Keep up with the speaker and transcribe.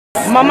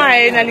Maman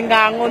est na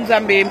linga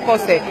ngonzambe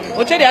mpose.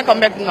 Ochedi ya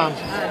combien nga?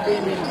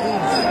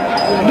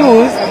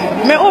 12.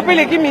 Mais on peut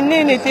les qui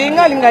minene te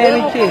nga linga ya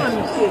nike.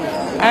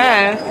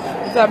 Hein?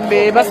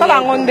 Zambe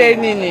basala ngonde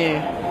nini?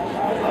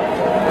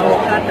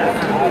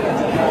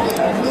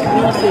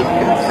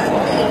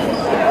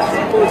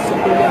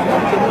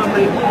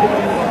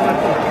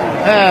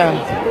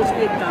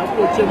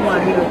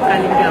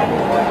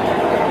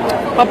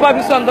 Papa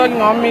biso ndoli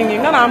ngomingi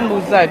ngana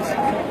mbuzati.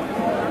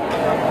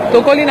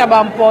 Tokoli na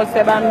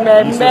bampose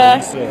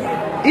bambembe.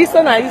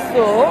 Iso na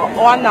iso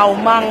wana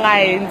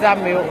umanga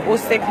enzame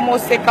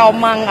oseka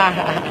umanga.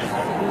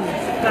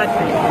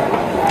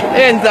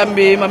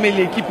 Nzambe mame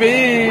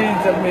l'équipe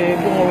nzambe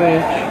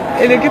bonwe.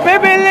 Et l'équipe est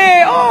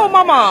belle. Oh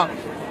maman.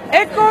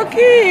 Et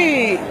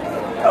coquille.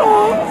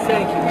 Oh.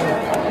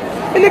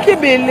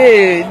 L'équipe est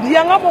belle.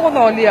 Dianga pour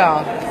nous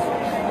lia.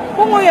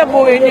 Comment y a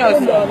pour réunion?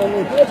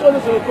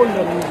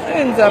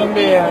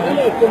 Nzambe.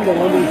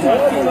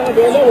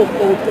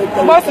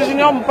 Moi ce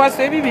junior me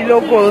passe bibi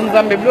loko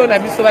nzambe blo na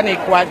biso ba na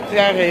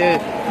Équateur.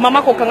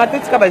 Mama ko kanga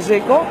tetika ba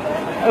jeko.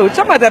 Oh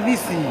chama da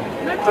bisi.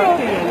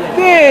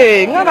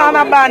 Te ngana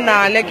na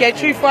bana le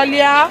ketri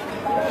folia.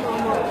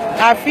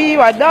 La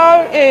fille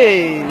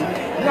adore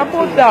na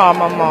puta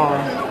maman.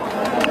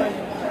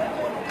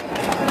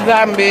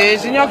 Nzambe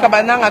junior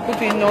kabananga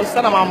tout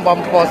innocent na mambo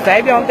mposa.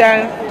 Et bien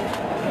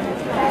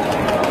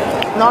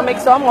non, mais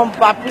ça, mon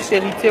papa plus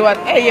hérité.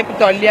 Eh, il est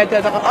plutôt lié.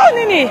 Oh,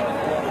 Nini!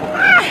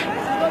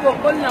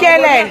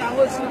 Quelle est?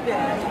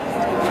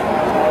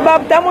 Bah,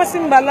 t'as moi, si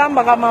m'balam,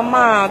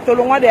 maman, tout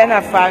le monde est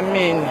en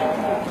famille.